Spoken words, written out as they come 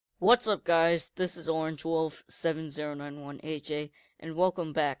What's up, guys? This is Orange Wolf 7091AJ, and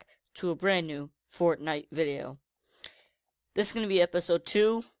welcome back to a brand new Fortnite video. This is going to be episode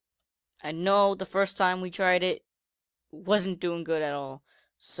 2. I know the first time we tried it wasn't doing good at all,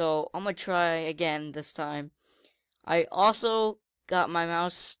 so I'm going to try again this time. I also got my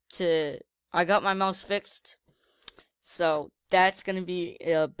mouse fixed, so that's going to be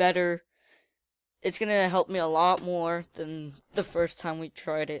better. It's gonna help me a lot more than the first time we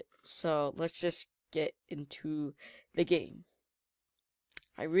tried it. So let's just get into the game.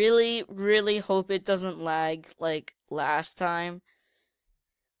 I really hope it doesn't lag like last time,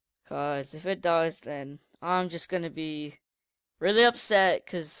 cause if it does, then I'm just gonna be really upset,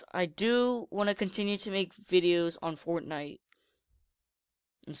 cause I do want to continue to make videos on Fortnite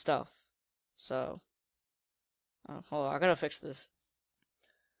and stuff. So hold on, I gotta fix this.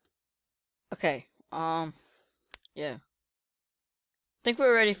 Okay, yeah. Think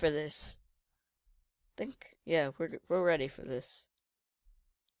we're ready for this. Yeah, we're ready for this.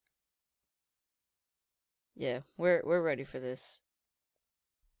 Yeah, we're ready for this.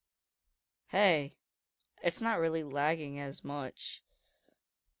 Hey, it's not really lagging as much.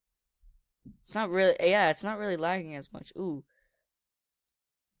 It's not really lagging as much. Ooh.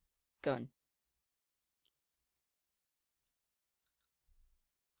 Gun.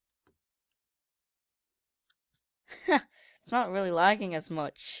 It's not really lagging as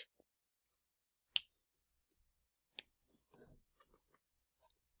much.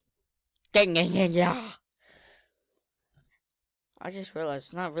 Yeah. I just realized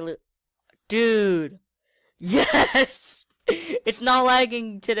it's not really... Dude! Yes! It's not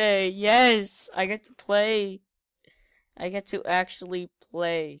lagging today. Yes! I get to play. I get to actually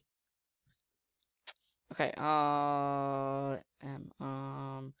play. Okay, I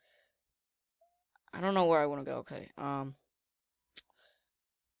don't know where I want to go. Okay, oh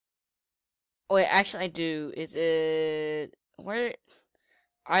wait, actually I do. Is it where?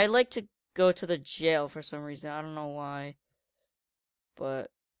 I like to go to the jail for some reason. I don't know why,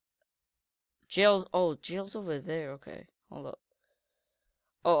 but jail's over there. Okay, hold up.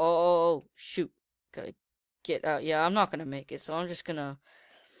 Oh, shoot, gotta get out. Yeah, I'm not gonna make it, so I'm just gonna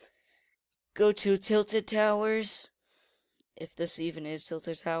go to Tilted Towers. If this even is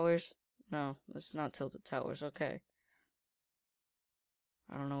Tilted Towers. No, it's not Tilted Towers. Okay.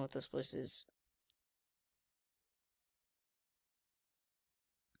 I don't know what this place is.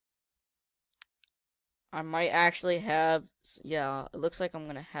 I might actually have, yeah, it looks like I'm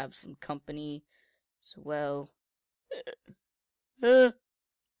gonna have some company as well.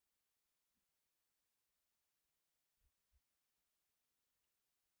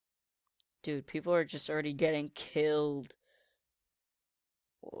 Dude, people are just already getting killed.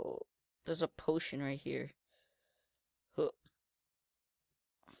 Whoa, there's a potion right here. Okay,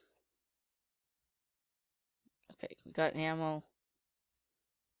 we got ammo.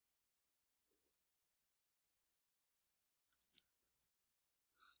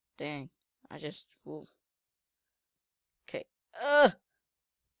 Dang, I just, whoa. Okay,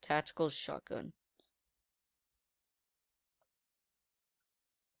 tactical shotgun.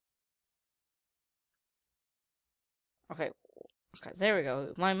 Okay, there we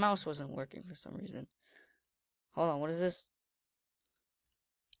go. My mouse wasn't working for some reason. Hold on, what is this?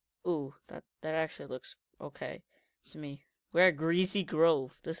 Ooh, that actually looks okay to me. We're at Greasy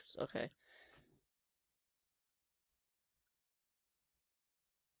Grove. This, okay.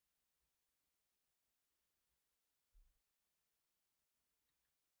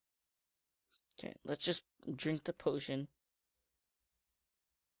 Okay, let's just drink the potion.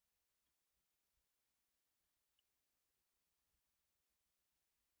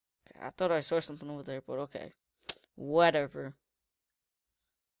 Okay, I thought I saw something over there, but okay. Whatever.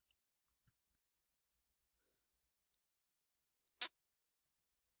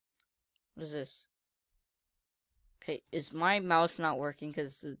 What is this? Okay, is my mouse not working?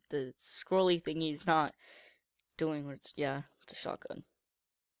 Because the scrolly thingy is not doing what it's... Yeah, it's a shotgun.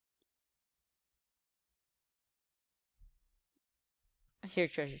 I hear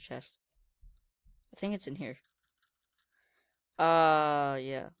treasure chest. I think it's in here.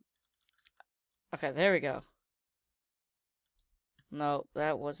 Yeah. Okay, there we go. No,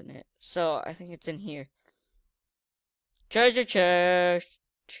 that wasn't it. So, I think it's in here. Treasure chest!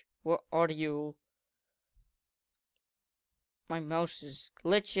 Where are you? My mouse is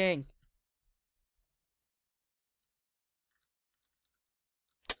glitching.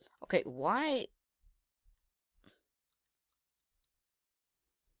 Okay, why?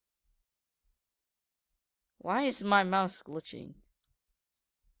 Why is my mouse glitching?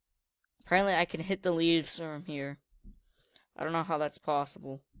 Apparently I can hit the leaves from here. I don't know how that's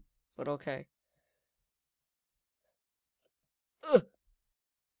possible. but okay. Ugh.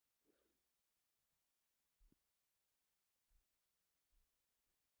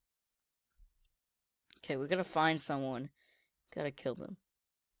 Okay, we gotta find someone. Gotta kill them.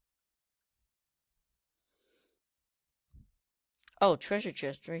 Oh, treasure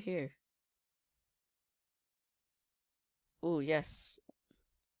chest right here. Ooh, yes.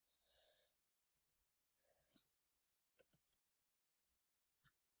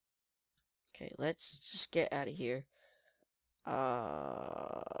 Okay, let's just get out of here.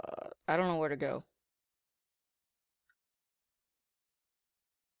 I don't know where to go.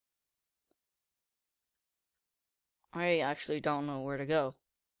 I actually don't know where to go.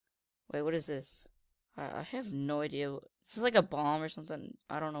 Wait, what is this? I have no idea. This is like a bomb or something.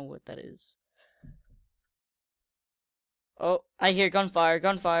 I don't know what that is. Oh, I hear gunfire,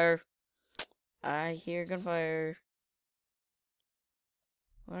 gunfire. I hear gunfire.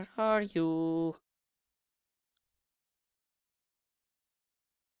 Where are you?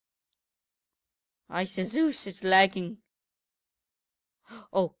 I see Zeus, it's lagging.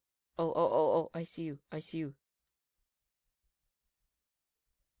 Oh, oh, I see you, I see you.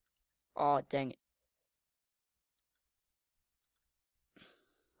 Oh, dang it.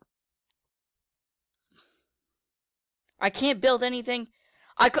 I can't build anything.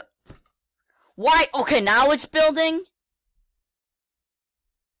 I could. Why? Okay, now it's building.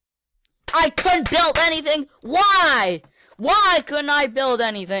 I couldn't build anything. Why? Why couldn't I build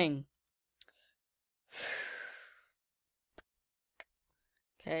anything?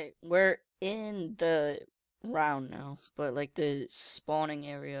 Okay, we're in the round now, but like the spawning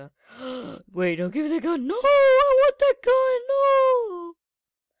area. Wait, don't give me the gun. No, I want that gun. No.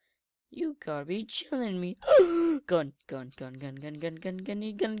 You gotta be chilling me. Gun, gun, gun, gun, gun, gun, gun, gun,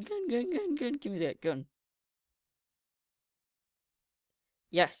 gun, gun, gun, gun, gun. Give me that gun.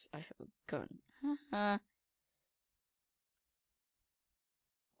 Yes, I have a gun.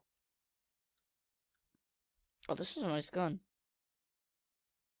 Oh, this is a nice gun.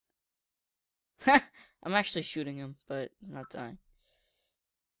 I'm actually shooting him, but not dying.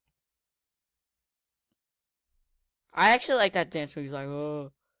 I actually like that dance where he's like,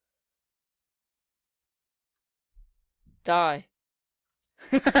 oh. Die.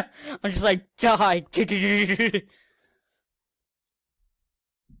 I'm just like, die.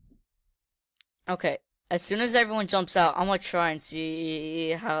 Okay, as soon as everyone jumps out, I'm gonna try and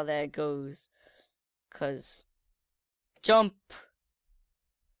see how that goes. Cause, jump.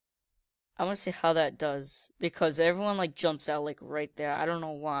 I want to see how that does. Because everyone, like, jumps out, like, right there. I don't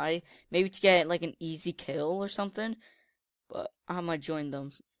know why. Maybe to get, like, an easy kill or something. But I'm gonna join them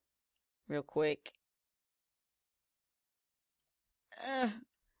real quick.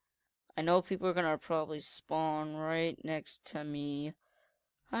 I know people are gonna probably spawn right next to me.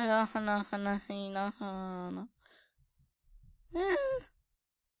 You know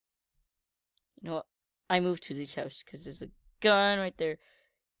what? I moved to this house because there's a gun right there.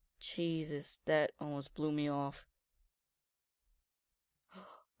 Jesus, that almost blew me off.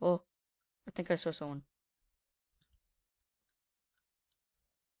 Oh, I think I saw someone.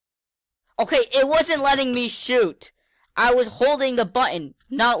 Okay, it wasn't letting me shoot. I was holding the button,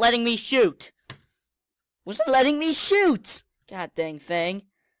 not letting me shoot. Wasn't letting me shoot. God dang thing.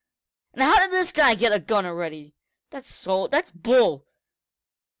 And how did this guy get a gun already? That's bull.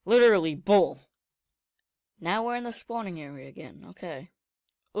 Literally bull. Now we're in the spawning area again. Okay.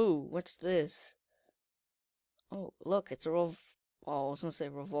 Ooh, what's this? Oh, look, it's a oh, I was gonna say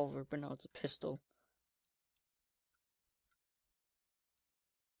revolver, but no, it's a pistol.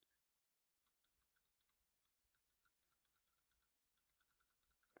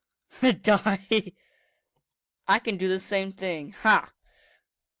 Die. I can do the same thing. Ha!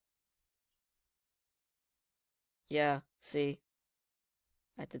 Yeah, see?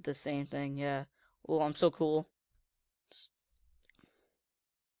 I did the same thing, yeah. Oh, I'm so cool.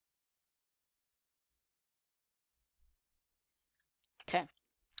 Okay.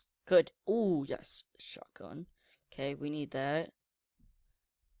 Good. Ooh, yes. Shotgun. Okay, we need that.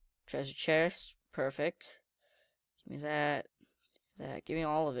 Treasure chest. Perfect. Give me that. That. Give me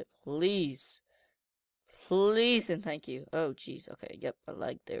all of it. Please. Please and thank you. Oh, jeez. Okay, yep. I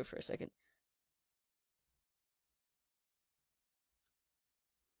lagged there for a second.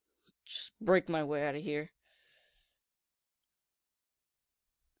 Just break my way out of here.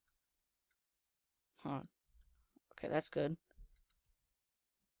 Huh. Okay, that's good.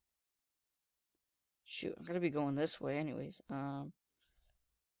 Shoot, I'm gonna be going this way anyways. Ooh,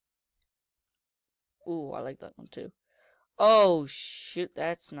 I like that one too. Oh, shoot,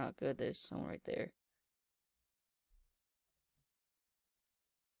 that's not good. There's someone right there.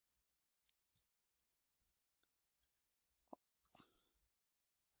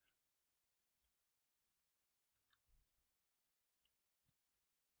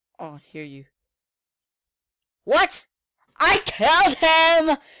 Oh, I hear you. What? I killed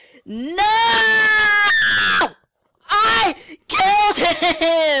him! No! I killed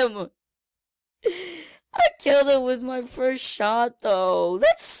him! I killed him with my first shot, though.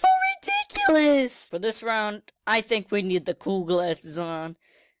 That's so ridiculous! For this round, I think we need the cool glasses on.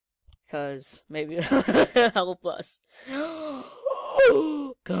 Because maybe it'll help us.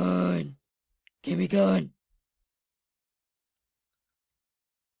 Gun! Give me gun!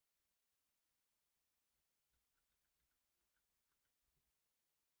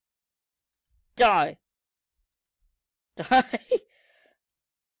 Die! Die!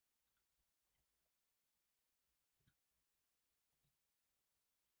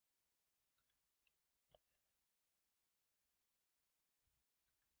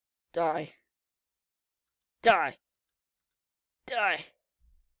 Die! Die! Die!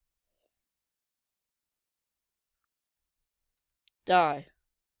 Die!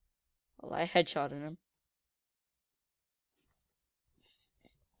 Well, I headshotted him.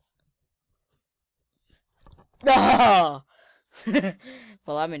 Ah!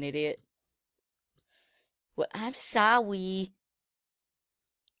 Well, I'm an idiot. Well, I'm sorry.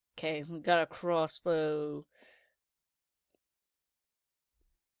 Okay, we got a crossbow.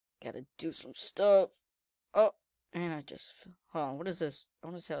 Gotta do some stuff. Oh, and I just... Hold on, what is this? I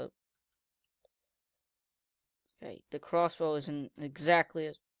want to see how... Okay, the crossbow isn't exactly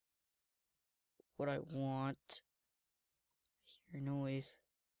as what I want. I hear noise.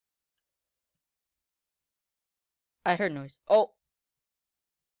 I heard noise. Oh!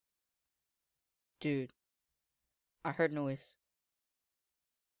 Dude. I heard noise.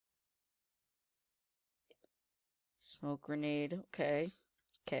 Smoke grenade. Okay.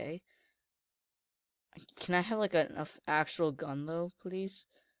 Okay. Can I have like an actual gun though, please?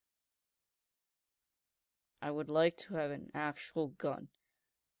 I would like to have an actual gun.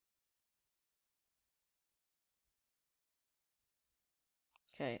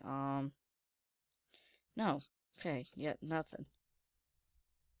 Okay, no. Okay, yeah, nothing.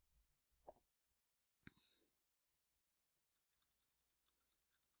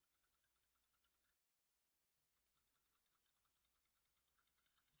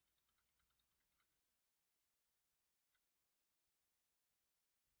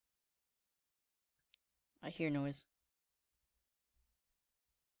 I hear noise.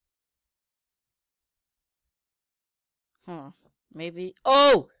 Huh. Maybe.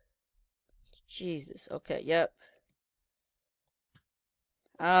 Oh! Jesus. Okay, yep.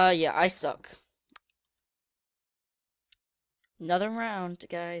 Yeah, I suck. Another round,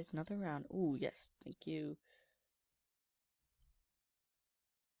 guys. Another round. Ooh, yes. Thank you.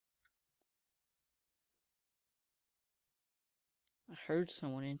 I heard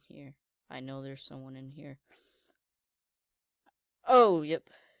someone in here. I know there's someone in here. Oh, yep.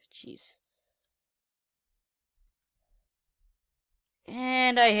 Jeez.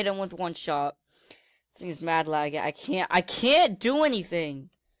 And I hit him with one shot. This thing is mad laggy. I can't do anything.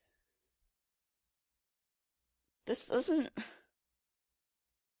 This doesn't...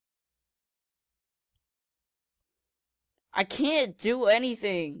 I can't do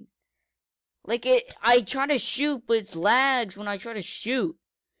anything. Like, I try to shoot, but it lags when I try to shoot.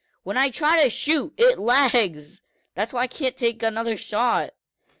 When I try to shoot, it lags. That's why I can't take another shot.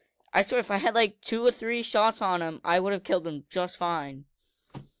 I swear, if I had like 2 or 3 shots on him, I would have killed him just fine.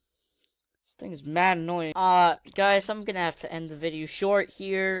 This thing is mad annoying. Guys, I'm gonna have to end the video short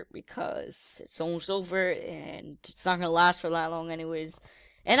here because it's almost over and it's not gonna last for that long anyways.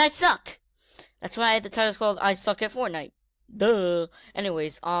 And I suck! That's why the title's called I Suck at Fortnite. Duh.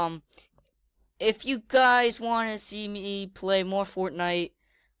 Anyways, if you guys want to see me play more Fortnite,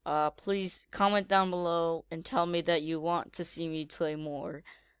 please comment down below and tell me that you want to see me play more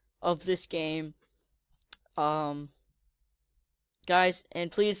of this game. Guys,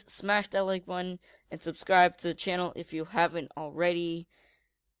 and please smash that like button and subscribe to the channel if you haven't already.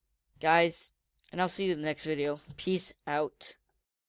 Guys, and I'll see you in the next video. Peace out.